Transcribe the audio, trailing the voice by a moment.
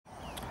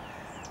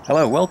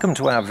Hello, welcome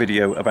to our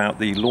video about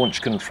the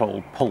Launch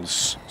Control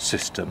Pulse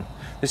system.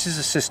 This is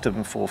a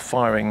system for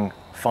firing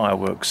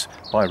fireworks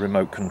by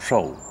remote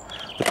control.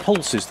 The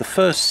Pulse is the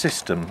first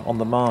system on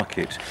the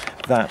market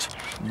that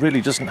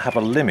really doesn't have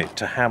a limit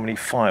to how many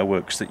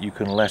fireworks that you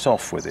can let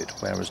off with it,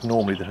 whereas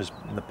normally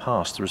in the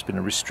past there has been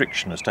a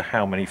restriction as to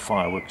how many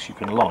fireworks you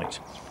can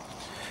light.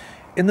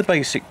 In the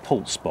basic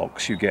Pulse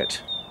box you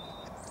get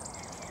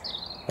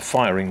a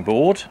firing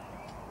board,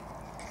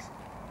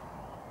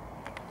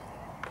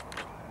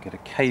 get a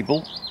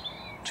cable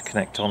to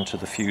connect onto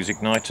the fuse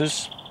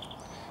igniters.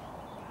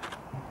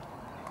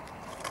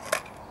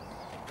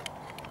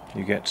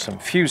 You get some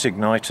fuse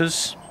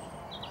igniters,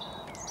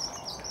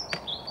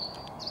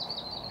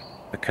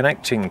 a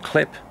connecting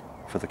clip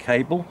for the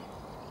cable,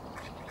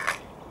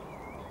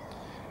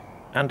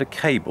 and a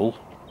cable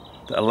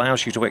that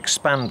allows you to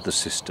expand the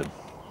system.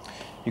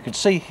 You can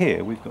see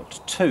here we've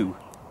got two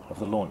of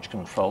the launch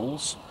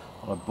controls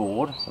on a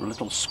board. There are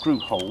little screw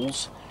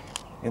holes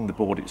in the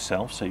board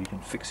itself so you can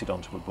fix it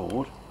onto a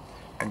board,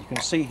 and you can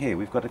see here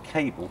we've got a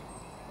cable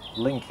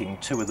linking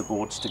two of the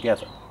boards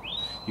together.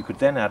 You could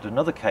then add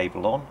another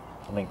cable on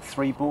and link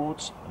 3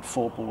 boards and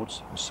 4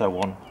 boards and so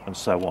on and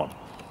so on.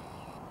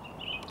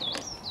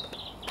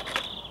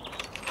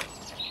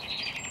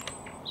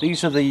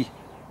 These are the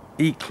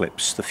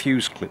E-clips, the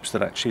fuse clips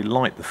that actually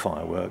light the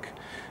firework,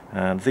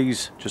 and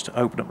these just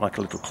open up like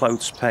a little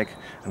clothes peg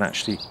and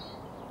actually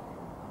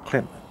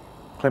clamp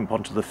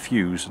onto the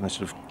fuse, and they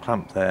sort of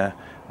clamp there,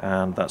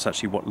 and that's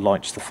actually what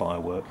lights the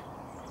firework.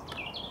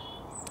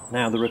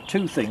 Now there are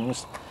two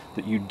things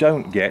that you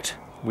don't get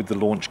with the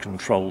launch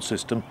control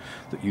system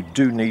that you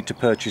do need to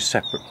purchase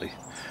separately.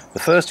 The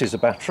first is a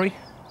battery,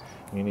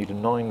 and you need a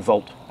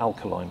 9-volt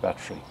alkaline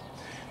battery.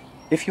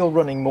 If you're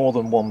running more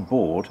than one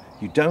board,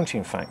 you don't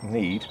in fact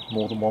need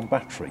more than one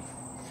battery.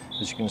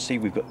 As you can see,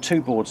 we've got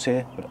 2 boards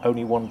here but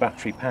only one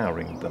battery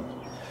powering them.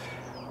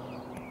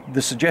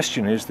 The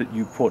suggestion is that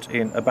you put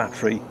in a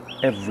battery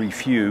every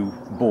few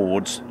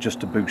boards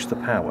just to boost the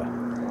power.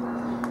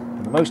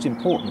 And the most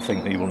important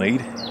thing that you will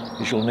need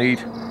is you'll need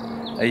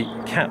a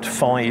Cat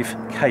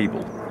 5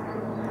 cable.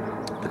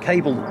 The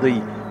cable that the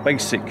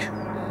basic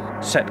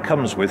set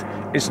comes with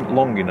isn't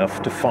long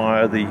enough to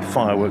fire the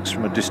fireworks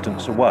from a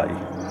distance away.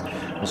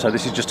 And so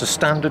this is just a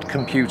standard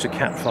computer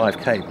Cat 5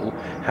 cable.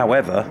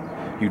 However,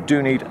 you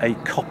do need a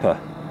copper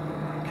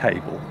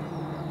cable.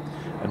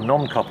 A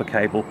non-copper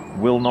cable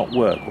will not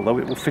work. Although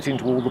it will fit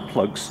into all the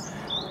plugs,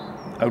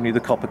 only the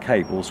copper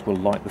cables will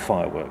light the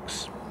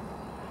fireworks.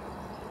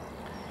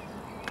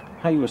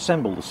 How you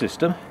assemble the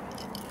system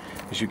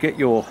is you get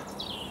your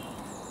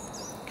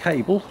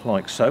cable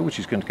like so, which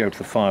is going to go to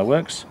the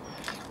fireworks,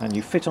 and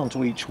you fit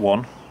onto each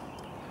one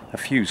a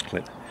fuse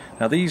clip.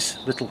 Now these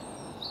little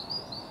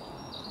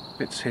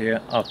bits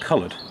here are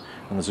coloured,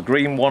 and there's a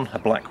green one, a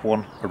black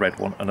one, a red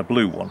one and a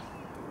blue one.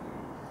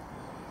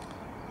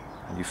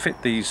 And you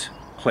fit these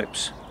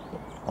clips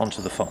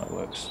onto the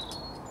fireworks.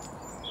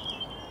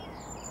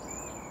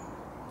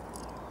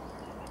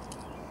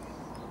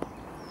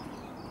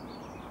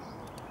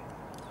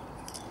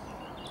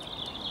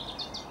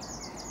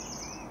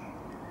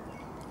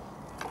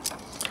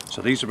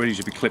 So these are ready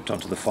to be clipped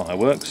onto the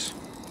fireworks.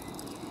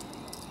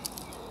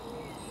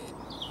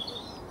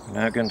 We're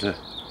now going to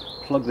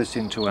plug this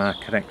into our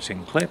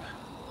connecting clip,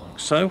 like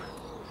so,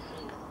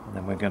 and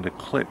then we're going to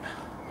clip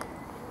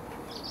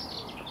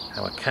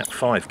our Cat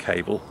 5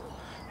 cable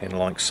in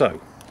like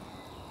so.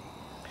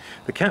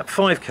 The Cat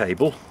 5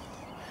 cable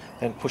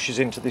then pushes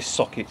into this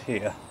socket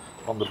here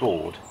on the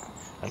board,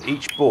 and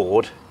each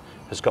board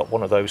has got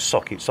one of those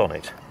sockets on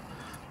it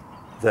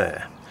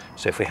there.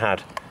 So if we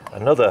had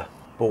another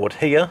board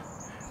here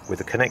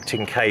with a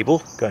connecting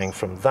cable going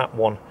from that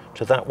one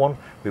to that one,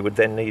 we would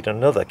then need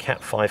another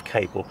Cat 5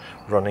 cable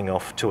running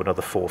off to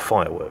another 4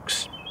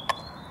 fireworks.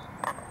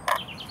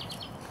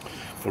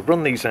 We'll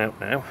run these out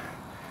now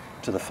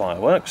to the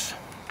fireworks.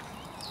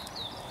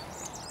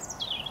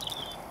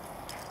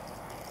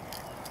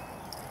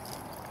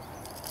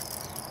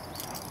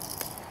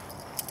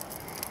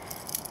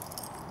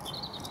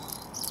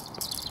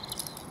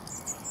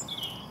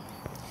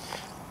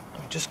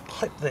 Just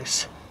clip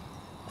this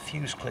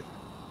fuse clip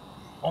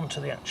onto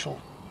the actual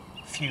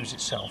fuse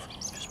itself.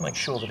 Just make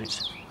sure that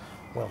it's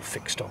well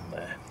fixed on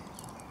there.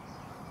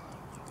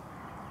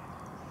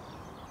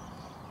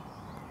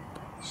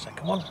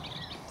 Second one.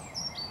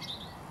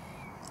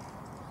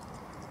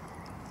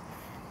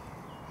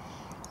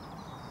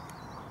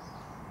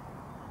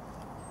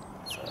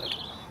 Third.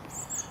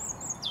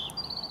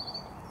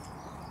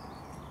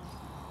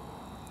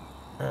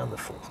 And the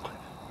 4th clip.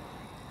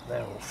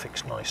 They're all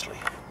fixed nicely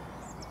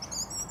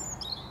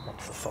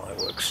onto the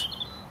fireworks.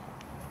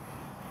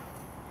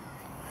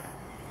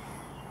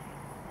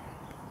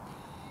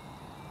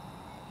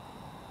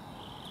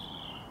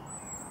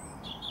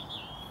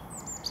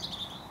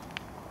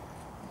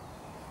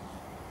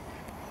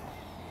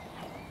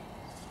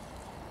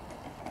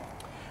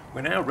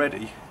 We're now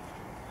ready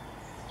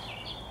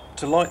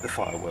to light the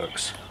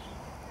fireworks.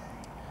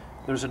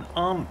 There's an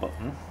arm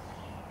button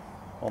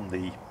on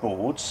the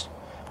boards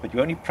but you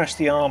only press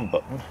the arm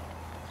button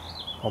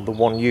on the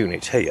one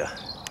unit here,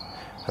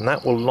 and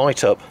that will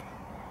light up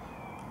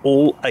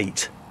all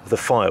 8 of the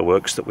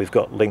fireworks that we've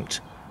got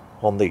linked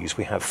on these.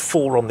 We have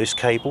 4 on this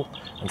cable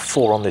and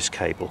 4 on this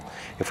cable.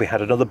 If we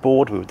had another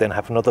board, we would then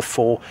have another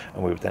 4,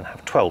 and we would then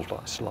have 12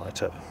 lights to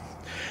light up.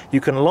 You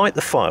can light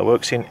the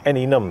fireworks in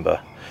any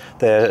number.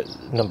 They're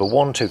number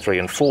 1, 2, 3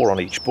 and 4 on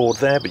each board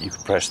there, but you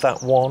can press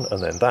that one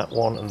and then that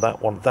one and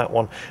that one, that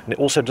one, and it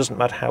also doesn't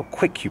matter how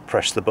quick you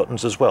press the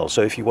buttons as well.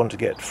 So if you want to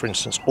get, for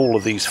instance, all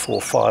of these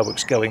 4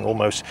 fireworks going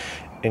almost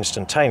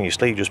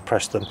instantaneously, you just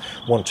press them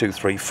 1, 2,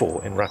 3,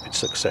 4 in rapid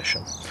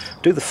succession.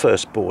 Do the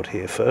first board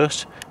here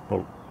first.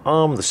 We'll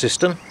arm the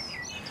system,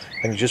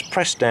 and you just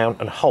press down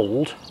and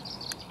hold.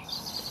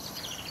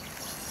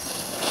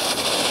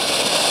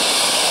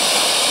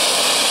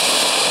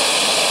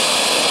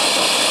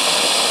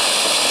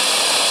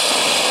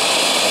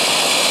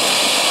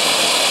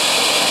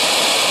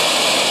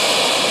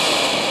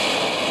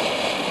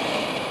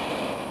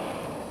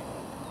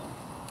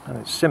 And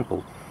it's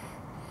simple.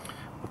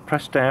 We'll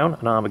press down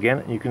and arm again,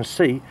 and you can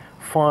see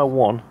fire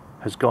 1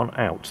 has gone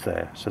out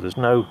there, so there's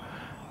no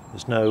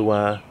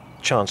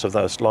chance of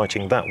those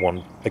lighting that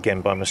one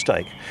again by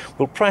mistake.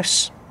 We'll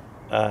press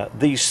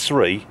these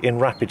 3 in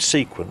rapid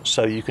sequence,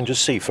 so you can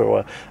just see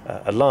for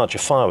a larger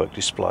firework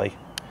display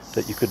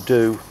that you could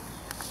do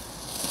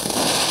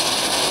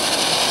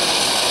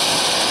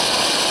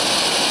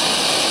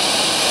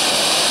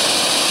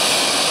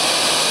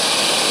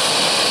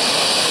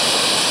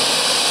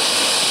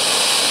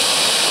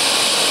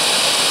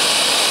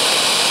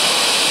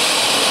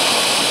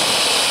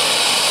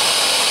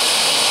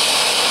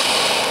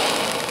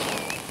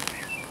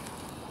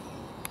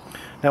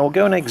Now we'll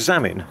go and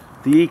examine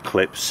the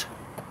eclipse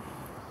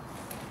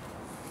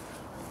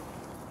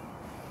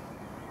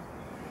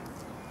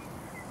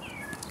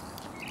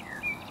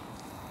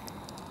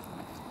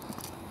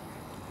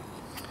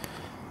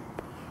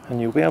and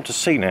you'll be able to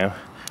see now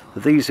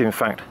that these in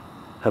fact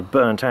have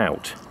burnt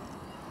out.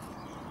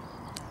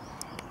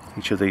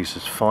 Each of these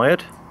is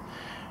fired,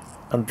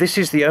 and this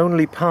is the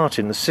only part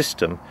in the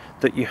system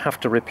that you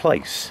have to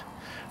replace,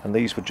 and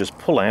these would just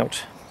pull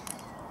out.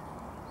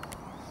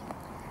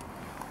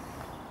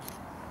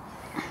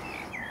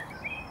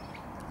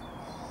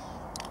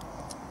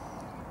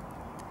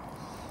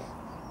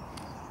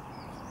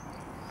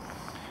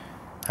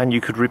 And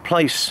you could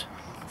replace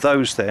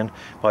those then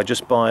by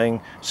just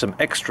buying some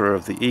extra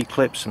of the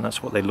eclipse, and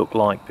that's what they look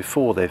like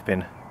before they've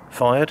been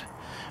fired.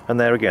 And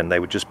there again, they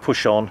would just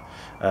push on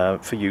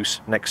for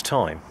use next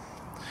time.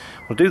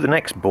 We'll do the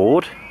next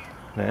board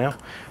now.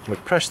 We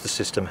press the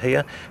system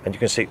here, and you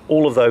can see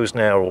all of those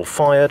now are all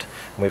fired,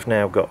 and we've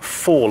now got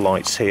 4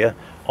 lights here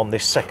on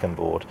this second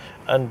board.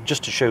 And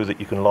just to show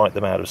that you can light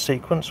them out of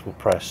sequence, we'll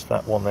press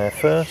that one there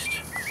first.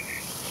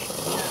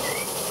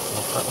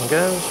 Off that one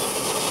goes.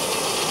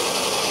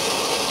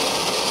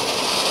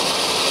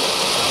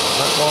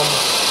 That one,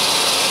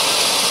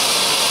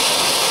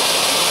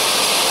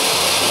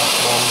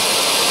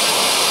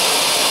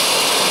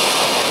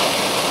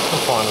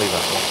 and finally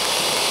that one.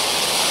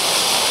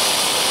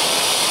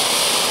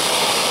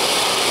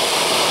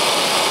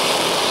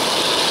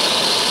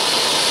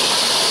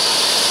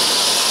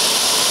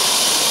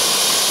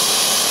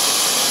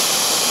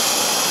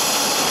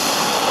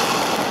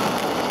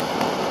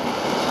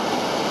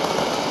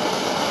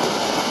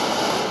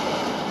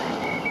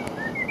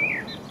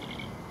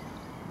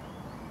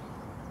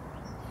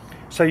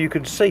 So you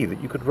could see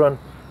that you could run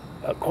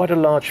quite a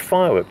large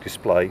firework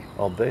display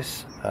on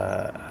this,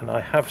 and I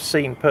have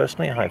seen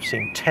personally, I have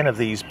seen 10 of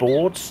these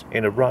boards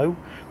in a row,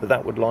 but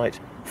that would light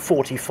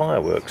 40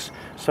 fireworks.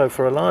 So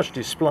for a large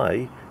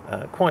display,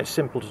 quite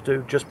simple to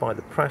do just by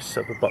the press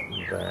of a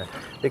button there.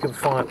 They can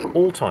fire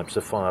all types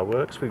of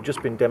fireworks. We've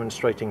just been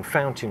demonstrating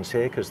fountains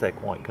here because they're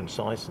quite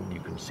concise and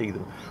you can see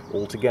them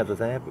all together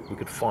there, but we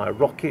could fire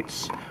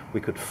rockets, we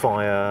could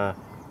fire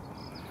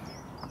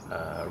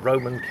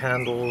Roman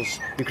candles,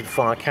 you could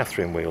fire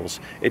Catherine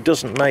wheels. It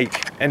doesn't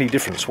make any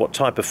difference what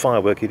type of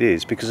firework it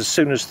is, because as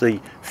soon as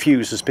the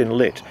fuse has been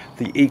lit,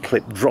 the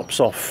E-clip drops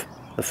off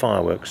the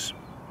fireworks.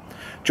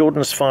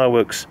 Jordan's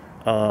Fireworks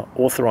are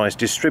authorised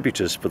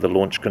distributors for the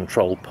Launch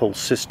Control Pulse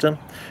system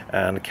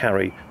and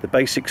carry the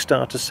basic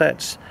starter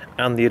sets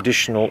and the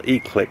additional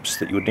E-clips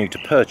that you would need to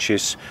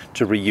purchase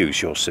to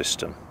reuse your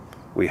system.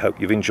 We hope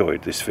you've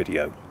enjoyed this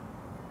video.